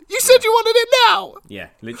shit? You said you wanted it now! Yeah,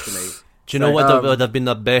 literally. Do you know what would have been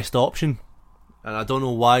the best option? And I don't know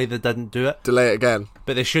why they didn't do it. Delay it again.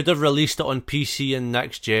 But they should have released it on PC and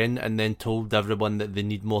next gen and then told everyone that they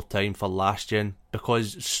need more time for last gen.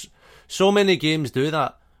 Because so many games do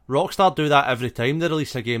that. Rockstar do that every time they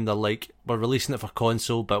release a game. They're like, we're releasing it for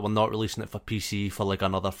console, but we're not releasing it for PC for like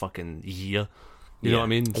another fucking year. You know what I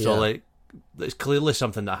mean? So like, it's clearly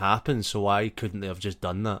something that happens, so why couldn't they have just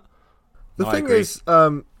done that? The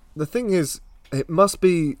thing is, it must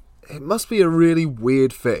be a really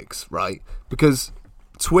weird fix, right? Because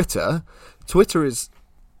Twitter is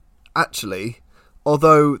actually,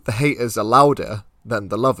 although the haters are louder than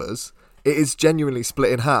the lovers, it is genuinely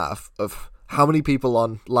split in half of how many people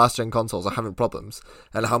on last gen consoles are having problems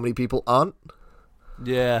and how many people aren't.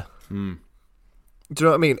 Yeah. Do you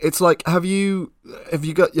know what I mean? It's like, you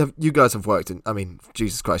guys have worked in, I mean,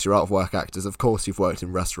 Jesus Christ, you're out of work actors. Of course you've worked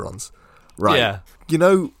in restaurants, right? Yeah. You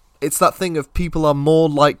know, it's that thing of people are more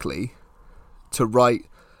likely to write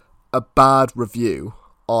a bad review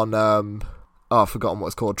on, I've forgotten what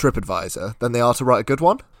it's called, TripAdvisor, than they are to write a good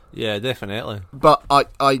one. Yeah, definitely. But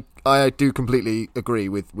I do completely agree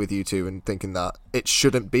with you two in thinking that it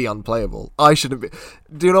shouldn't be unplayable. I shouldn't be.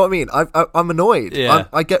 Do you know what I mean? I'm annoyed. Yeah.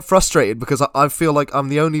 I get frustrated because I feel like I'm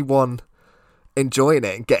the only one enjoying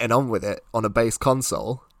it and getting on with it on a base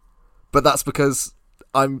console. But that's because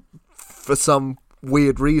for some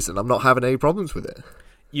weird reason, I'm not having any problems with it.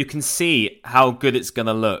 You can see how good it's going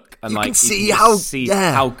to look. And you can see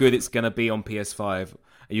how good it's going to be on PS5.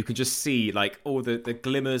 You can just see like all the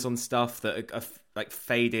glimmers on stuff that are like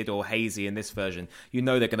faded or hazy in this version. You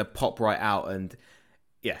know they're going to pop right out, and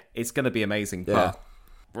yeah, it's going to be amazing. Yeah.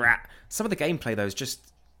 But some of the gameplay though is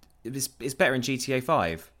just it's better in GTA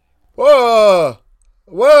 5. Whoa,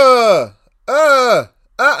 The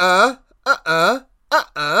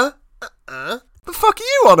fuck are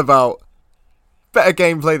you on about? Better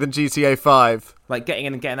gameplay than GTA 5. Like getting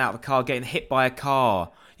in and getting out of a car, getting hit by a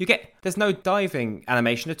car. There's no diving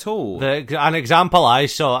animation at all. An example I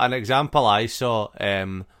saw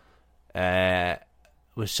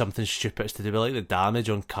was something stupid. It's to do with like the damage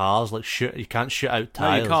on cars. Like you can't shoot out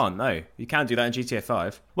tires. No, you can't. No, you can't do that in GTA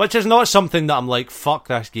 5. Which is not something that I'm like, fuck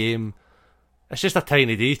this game. It's just a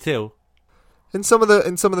tiny detail. In some of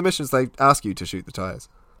the missions, they ask you to shoot the tires.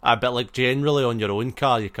 But like generally on your own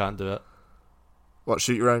car, you can't do it. What,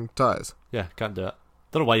 shoot your own tires? Yeah, can't do it.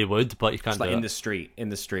 Don't know why you would, but you can't do it. In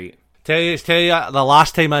the street. Tell you, the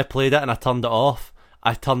last time I played it and I turned it off,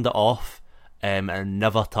 and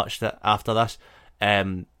never touched it after this.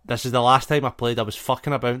 This is the last time I played. I was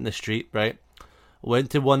fucking about in the street, right? Went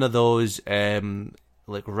to one of those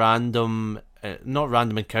like random, not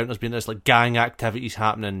random encounters, but there's like gang activities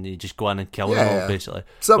happening, and you just go in and kill them all, basically.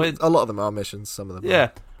 A lot of them are missions, some of them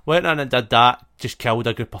are. Went in and did that, just killed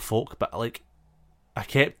a group of folk, but like, I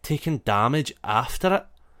kept taking damage after it.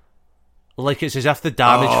 Like, it's as if the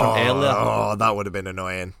damage from earlier... Oh, that would have been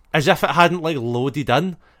annoying. As if it hadn't, like, loaded in.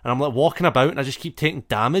 And I'm, like, walking about and I just keep taking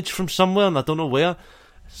damage from somewhere and I don't know where.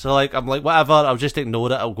 So like I'm like whatever, I'll just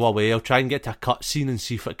ignore it, I'll go away, I'll try and get to a cutscene and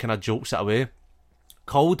see if it kind of jokes it away.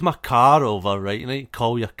 Called my car over, right? You need to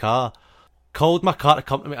call your car. Called my car to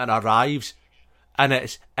come to me and arrives, and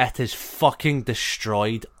it is fucking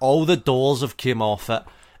destroyed. All the doors have came off it.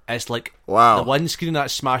 It's like Wow. the windscreen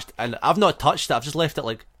that's smashed, and I've not touched it. I've just left it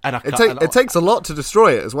like in a. It takes a lot to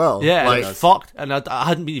destroy it as well. Yeah, like, it's fucked, and I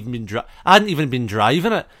hadn't even been I hadn't even been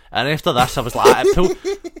driving it. And after this, I was like, it pulled,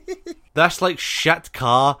 this like shit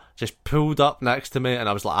car just pulled up next to me, and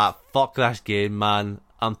I was like, fuck this game, man.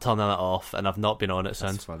 I'm turning it off, and I've not been on it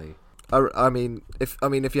since. That's funny. I mean, if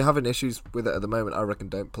you're having issues with it at the moment, I reckon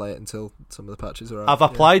don't play it until some of the patches are out. I've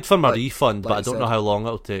applied for my Like- refund, like but I you don't said. know how long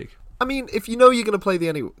it'll take. I mean, if you know you're going to play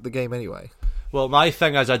the game anyway. Well, my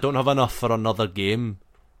thing is I don't have enough for another game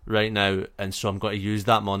right now, and so I'm going to use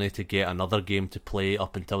that money to get another game to play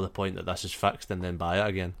up until the point that this is fixed, and then buy it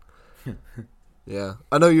again. Yeah,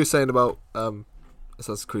 I know you were saying about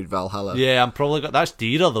Assassin's Creed Valhalla. Yeah, I'm probably got that's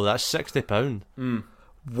dearer though. That's £60.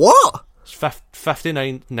 What? It's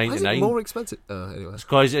 $59.99. Why is it more expensive? Anyway.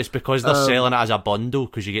 It's because they're selling it as a bundle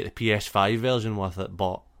because you get the PS5 version with it,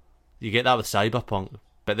 but you get that with Cyberpunk.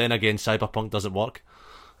 But then again, Cyberpunk doesn't work.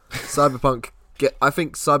 Cyberpunk. I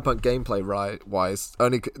think Cyberpunk gameplay wise,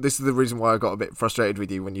 this is the reason why I got a bit frustrated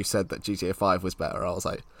with you when you said that GTA 5 was better. I was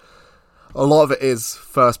like, a lot of it is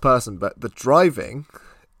first person, but the driving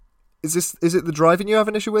is it the driving you have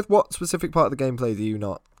an issue with? What specific part of the gameplay do you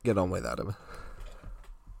not get on with, Adam?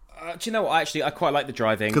 Do you know what? Actually, I quite like the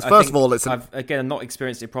driving. 'Cause first of all, I've not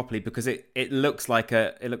experienced it properly because it looks like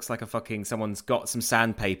a fucking someone's got some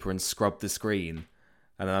sandpaper and scrubbed the screen,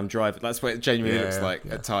 and then I'm driving. That's what it genuinely looks like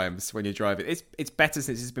at times when you're driving. It's better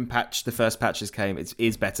since it's been patched. The first patches came. It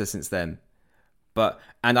is better since then.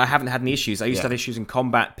 And I haven't had any issues. I used to have issues in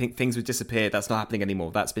combat. Things would disappear. That's not happening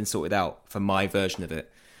anymore. That's been sorted out for my version of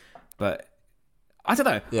it. But I don't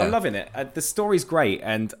know. Yeah. I'm loving it. The story's great,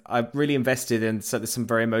 and I've really invested in. So there's some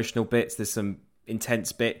very emotional bits. There's some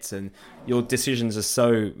intense bits, and your decisions are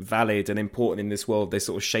so valid and important in this world. They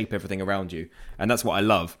sort of shape everything around you, and that's what I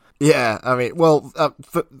love. Yeah, I mean, well,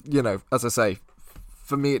 as I say,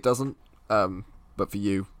 for me it doesn't, but for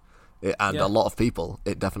you, a lot of people,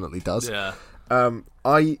 it definitely does. Yeah.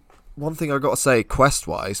 One thing I got to say, quest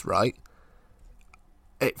wise, right?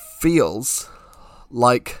 It feels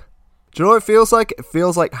like. Do you know what it feels like? It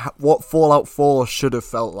feels like what Fallout 4 should have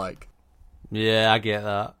felt like. Yeah, I get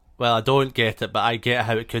that. Well, I don't get it, but I get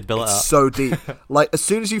how it could build it It's up. so deep. Like, as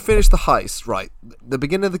soon as you finish the heist, right, the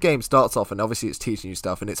beginning of the game starts off, and obviously it's teaching you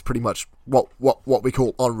stuff, and it's pretty much what we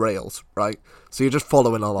call on rails, right? So you're just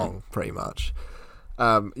following along, pretty much.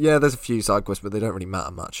 There's a few side quests, but they don't really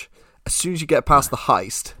matter much. As soon as you get past the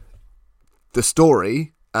heist, the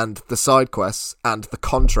story, and the side quests, and the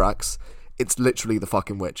contracts, it's literally the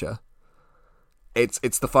fucking Witcher.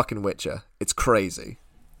 It's the fucking Witcher. It's crazy.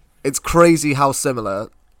 It's crazy how similar,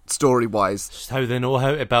 story-wise. Just how they know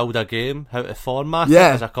how to build a game, how to format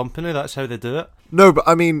Yeah. it as a company. That's how they do it. No, but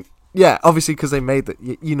I mean, yeah, obviously because they made that.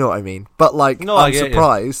 You know what I mean. But like, No, I I'm get you.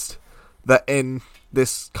 surprised that in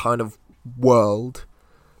this kind of world,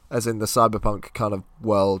 as in the cyberpunk kind of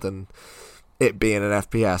world, and it being an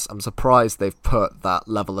FPS, I'm surprised they've put that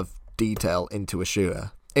level of detail into a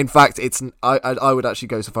shooter. In fact, I would actually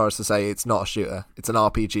go so far as to say it's not a shooter. It's an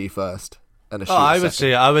RPG first and a shooter. I would second.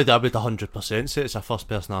 say I would 100% say it's a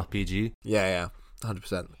first-person RPG. Yeah,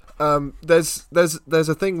 100%. There's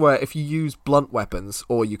a thing where if you use blunt weapons,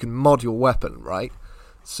 or you can mod your weapon, right,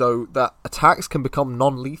 so that attacks can become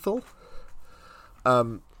non-lethal.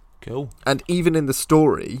 Cool. And even in the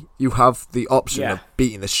story, you have the option Yeah. of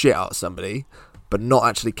beating the shit out of somebody, but not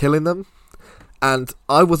actually killing them. And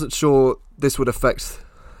I wasn't sure this would affect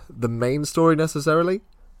the main story necessarily,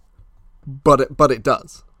 but it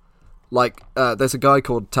does. Like, there's a guy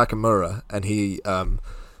called Takamura, and he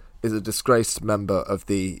is a disgraced member of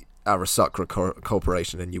the Arasaka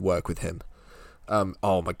Corporation, and you work with him.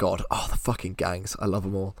 Oh my god, the fucking gangs, I love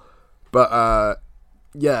them all. But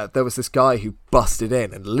there was this guy who busted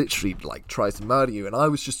in and literally like tries to murder you, and I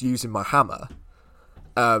was just using my hammer.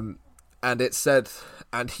 And it said,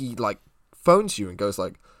 and he like phones you and goes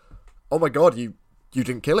like, "Oh my god, you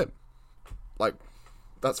didn't kill him." Like,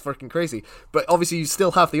 that's freaking crazy. But obviously you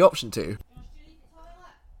still have the option to.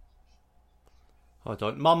 Hold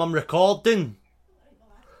on. Mum, I'm recording.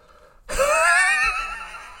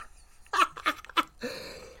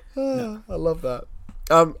 I love that.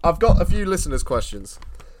 I've got a few listeners' questions.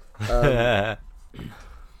 I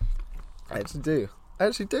actually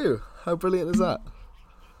do. How brilliant is that?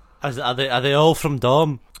 Are they all from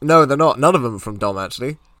Dom? No, they're not. None of them are from Dom,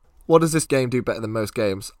 actually. What does this game do better than most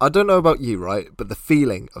games? I don't know about you, right? But the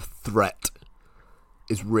feeling of threat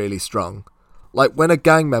is really strong. Like when a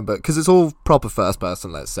gang member, because it's all proper first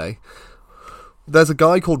person, let's say. There's a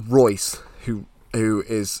guy called Royce who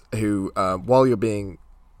while you're being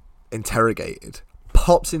interrogated,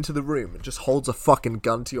 pops into the room and just holds a fucking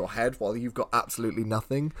gun to your head while you've got absolutely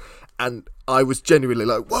nothing. And I was genuinely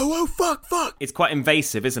like, whoa, fuck. It's quite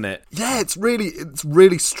invasive, isn't it? Yeah, it's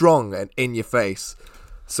really strong and in your face.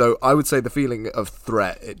 So I would say the feeling of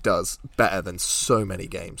threat it does better than so many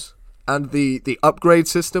games. And the upgrade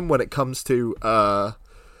system when it comes to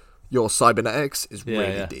your cybernetics is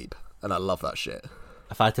really deep. And I love that shit.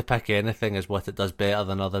 If I had to pick anything as what it does better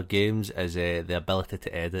than other games is the ability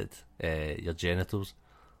to edit your genitals.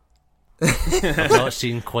 I've not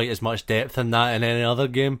seen quite as much depth in that in any other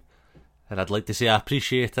game, and I'd like to say I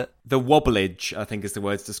appreciate it. The wobblage, I think is the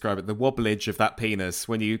word to describe it. The wobblage of that penis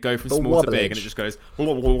when you go from small to big and it just goes like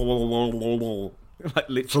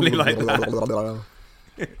literally like that.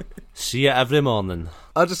 See it every morning.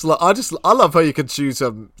 I love how you can choose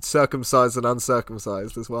circumcised and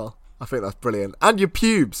uncircumcised as well. I think that's brilliant. And your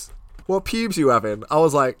pubes. What pubes you having? I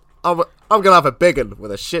was like, I'm gonna have a big one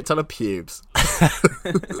with a shit ton of pubes.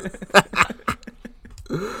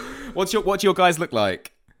 What do your guys look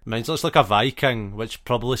like? Mine looks like a Viking, which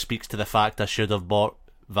probably speaks to the fact I should have bought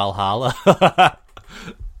Valhalla.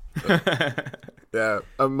 Yeah,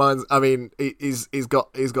 and mine's. I mean, he's got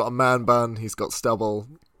a man bun. He's got stubble.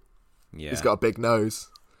 Yeah, he's got a big nose.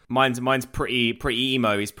 Mine's pretty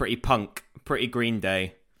emo. He's pretty punk, pretty Green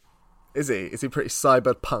Day. Is he? Is he pretty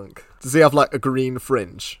cyberpunk? Does he have like a green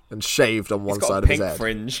fringe and shaved on one side of his head? He's got a pink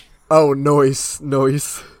fringe. Oh, noise.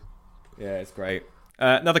 Yeah, it's great.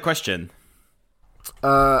 Another question.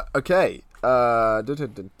 Okay. What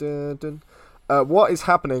is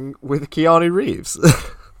happening with Keanu Reeves?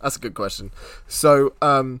 That's a good question. So,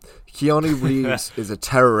 Keanu Reeves is a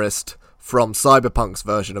terrorist from Cyberpunk's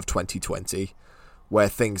version of 2020, where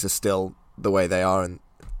things are still the way they are in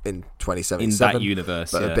 2077. In that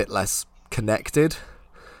universe, but a bit less connected.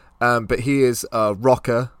 But he is a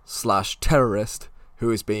rocker/terrorist who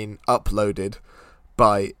has been uploaded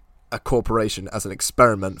by a corporation as an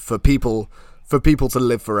experiment for people to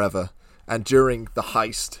live forever. And during the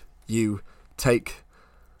heist, you take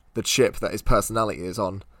the chip that his personality is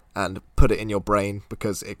on and put it in your brain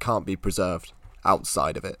because it can't be preserved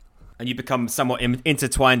outside of it. And you become somewhat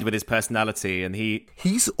intertwined with his personality, and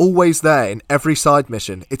he's always there in every side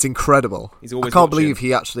mission. It's incredible. He's always I can't watching. believe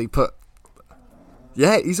he actually put...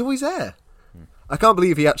 Yeah, he's always there. I can't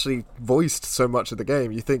believe he actually voiced so much of the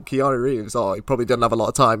game. You think Keanu Reeves, he probably doesn't have a lot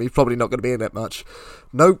of time. He's probably not going to be in it much.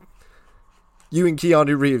 Nope. You and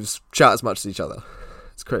Keanu Reeves chat as much as each other.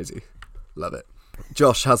 It's crazy. Love it.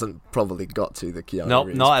 Josh hasn't probably got to the Keanu Reeves. Nope,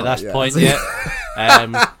 not at this point yet.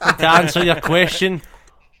 To answer your question,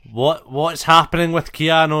 what's happening with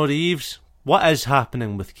Keanu Reeves? What is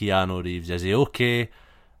happening with Keanu Reeves? Is he okay?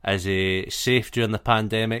 Is he safe during the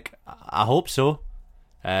pandemic? I hope so.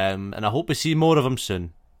 And I hope we see more of him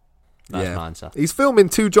soon. That's my answer. He's filming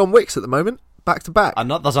 2 John Wicks at the moment, back to back.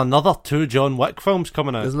 There's another 2 John Wick films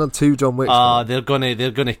coming out. There's another 2 John Wicks.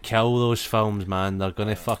 They're gonna kill those films, man. They're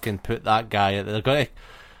gonna fucking put that guy out. They're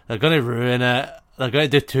gonna ruin it. They're gonna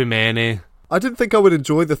do too many. I didn't think I would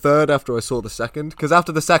enjoy the third after I saw the second, because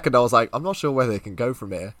after the second I was like, I'm not sure where they can go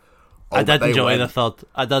from here. I did enjoy the third.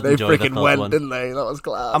 They freaking went, didn't they? That was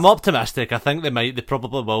class. I'm optimistic. I think they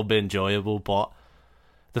probably will be enjoyable, but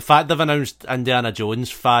the fact they've announced Indiana Jones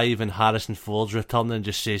 5 and Harrison Ford's returning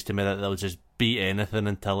just says to me that they'll just beat anything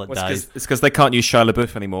until it dies. It's because they can't use Shia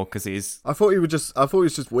LaBeouf anymore because he's... I thought he was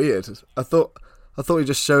just weird. I thought he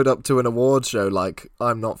just showed up to an award show like,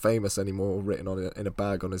 I'm not famous anymore, written on it in a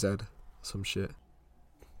bag on his head. Some shit.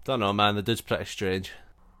 Don't know, man. The dude's pretty strange.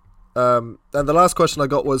 And the last question I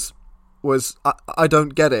got was I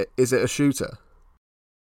don't get it. Is it a shooter?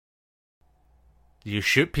 You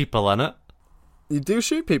shoot people in it. You do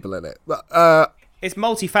shoot people in it. It's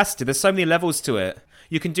multifaceted. There's so many levels to it.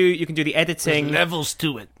 You can do the editing. There's levels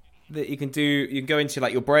to it. That you can go into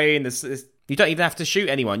like your brain. You don't even have to shoot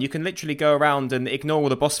anyone. You can literally go around and ignore all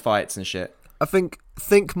the boss fights and shit. I think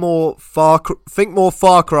more Far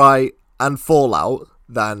Cry and Fallout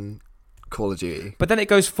than Call of Duty. But then it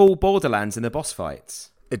goes full Borderlands in the boss fights.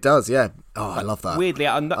 It does, yeah. Oh, I love that. Weirdly,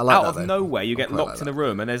 out of nowhere, you get locked in a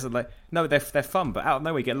room, and there's they're fun, but out of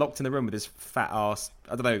nowhere, you get locked in the room with this fat ass.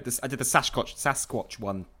 I don't know. I did the Sasquatch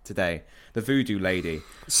one today, the voodoo lady,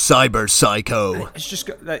 Cyber Psycho. It's just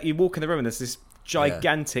you walk in the room, and there's this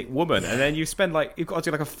gigantic woman, and then you've got to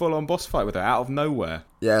do like a full on boss fight with her out of nowhere.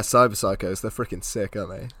 Yeah, Cyber Psychos, they're freaking sick, aren't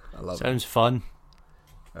they? I love it. Sounds fun.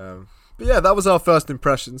 But yeah, that was our first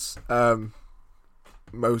impressions.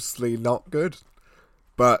 Mostly not good.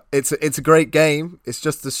 But it's a great game. It's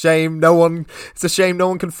just a shame no one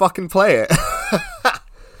can fucking play it.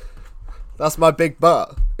 That's my big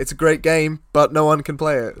but. It's a great game, but no one can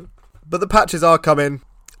play it. But the patches are coming.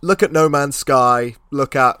 Look at No Man's Sky.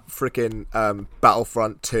 Look at freaking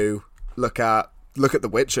Battlefront 2. Look at The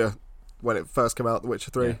Witcher when it first came out. The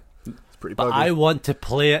Witcher 3. Yeah. It's pretty buggy. But I want to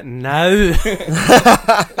play it now.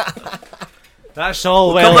 That's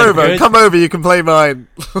all well come and over, good. Come over, you can play mine.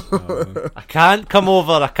 I can't come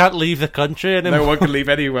over. I can't leave the country anymore. No one can leave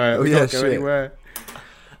anywhere. Oh, We yeah, can't go shit. anywhere.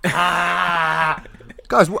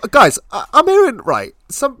 Guys, I'm hearing right.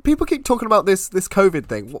 Some people keep talking about this COVID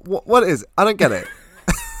thing. What is it? I don't get it.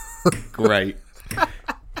 Great.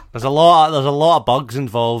 There's a lot of bugs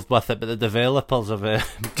involved with it, but the developers have Yeah,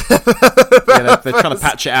 they're trying to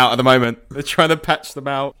patch it out at the moment. They're trying to patch them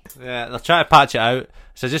out. yeah, they're trying to patch it out.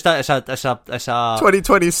 So it's a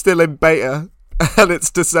 2020 is still in beta, and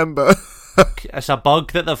it's December. it's a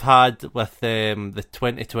bug that they've had with the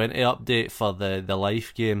 2020 update for the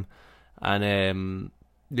Life game, and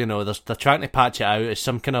they're trying to patch it out. It's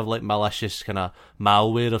some kind of like malicious kind of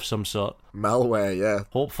malware of some sort. Malware, yeah.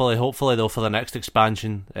 Hopefully though, for the next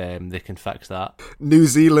expansion, they can fix that. New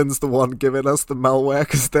Zealand's the one giving us the malware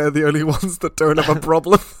because they're the only ones that don't have a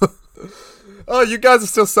problem. Oh, you guys are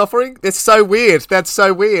still suffering? It's so weird. That's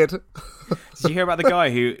so weird. Did you hear about the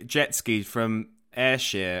guy who jet skied from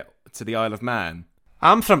Ayrshire to the Isle of Man?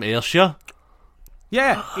 I'm from Ayrshire.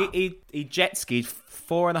 Yeah, he jet skied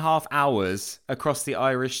 4.5 hours across the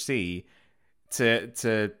Irish Sea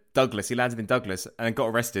to Douglas. He landed in Douglas and got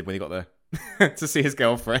arrested when he got there to see his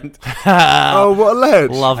girlfriend. Oh, what a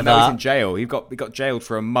ledge. Love And now he's in that. jail. He got jailed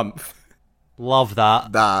for a month. Love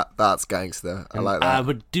that. That's gangster. I like that. I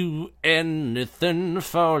would do anything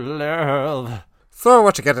for love. So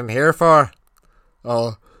what you getting here for?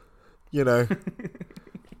 Oh,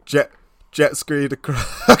 jet skied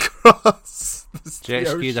across Jet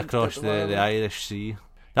skied across the Irish Sea.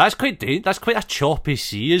 That's quite that's quite a choppy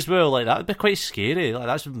sea as well. Like that would be quite scary. Like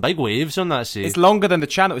that's big waves on that sea. It's longer than the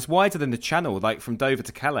channel. It's wider than the channel, like from Dover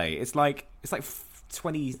to Calais. It's like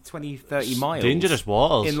 20, 30 miles. Dangerous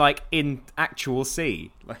waters. In actual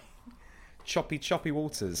sea. Like choppy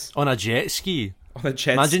waters. On a jet ski. On a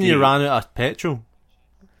jet Imagine ski. you ran out of petrol.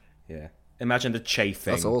 Yeah. Imagine the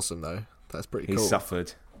chafing. That's awesome, though. That's pretty He cool.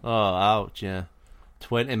 suffered. Oh, ouch, yeah.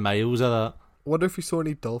 20 miles of that. Wonder if we saw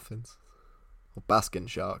any dolphins. Or basking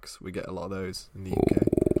sharks. We get a lot of those in the UK.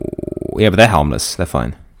 Yeah, but they're harmless. They're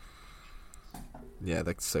fine. Yeah,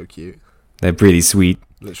 they're so cute. They're really sweet.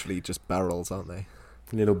 Literally just barrels, aren't they?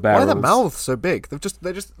 Little Why barrels. are their mouths so big?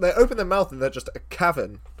 They open their mouth and they're just a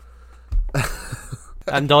cavern.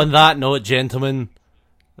 And on that note, gentlemen,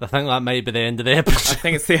 I think that might be the end of the I episode.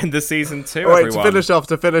 think it's the end of season 2, Alright, everyone.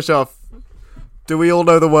 to finish off. Do we all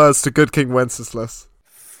know the words to Good King Wenceslas?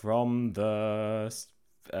 From the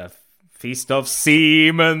Feast of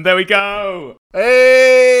Seamen. There we go.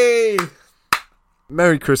 Hey!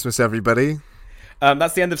 Merry Christmas, everybody.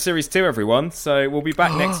 That's the end of series 2, everyone. So we'll be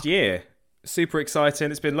back next year. Super exciting.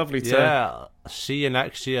 It's been lovely to. Yeah, see you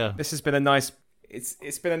next year. This has been a nice.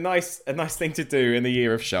 It's been a nice thing to do in the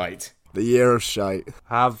year of shite. The year of shite.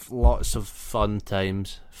 Have lots of fun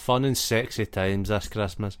times. Fun and sexy times this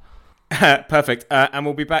Christmas. Perfect. And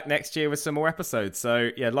we'll be back next year with some more episodes. So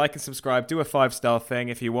yeah, like and subscribe. Do a 5-star thing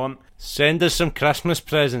if you want. Send us some Christmas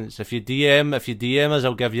presents. If you DM us,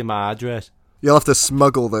 I'll give you my address. You'll have to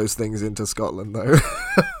smuggle those things into Scotland, though.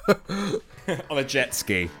 On a jet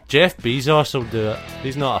ski. Jeff Bezos will do it.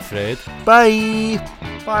 He's not afraid. Bye!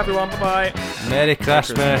 Bye everyone. Bye bye. Merry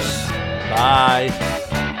Christmas. Bye.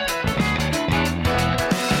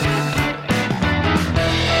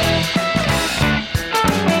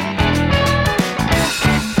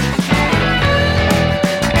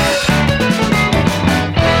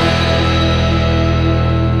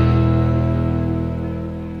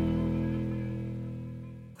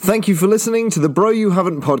 Thank you for listening to the Bro You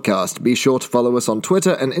Haven't podcast. Be sure to follow us on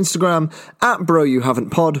Twitter and Instagram at Bro You Haven't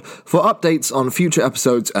Pod for updates on future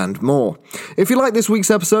episodes and more. If you like this week's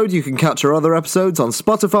episode, you can catch our other episodes on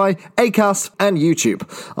Spotify, Acast, and YouTube.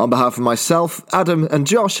 On behalf of myself, Adam, and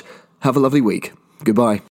Josh, have a lovely week. Goodbye.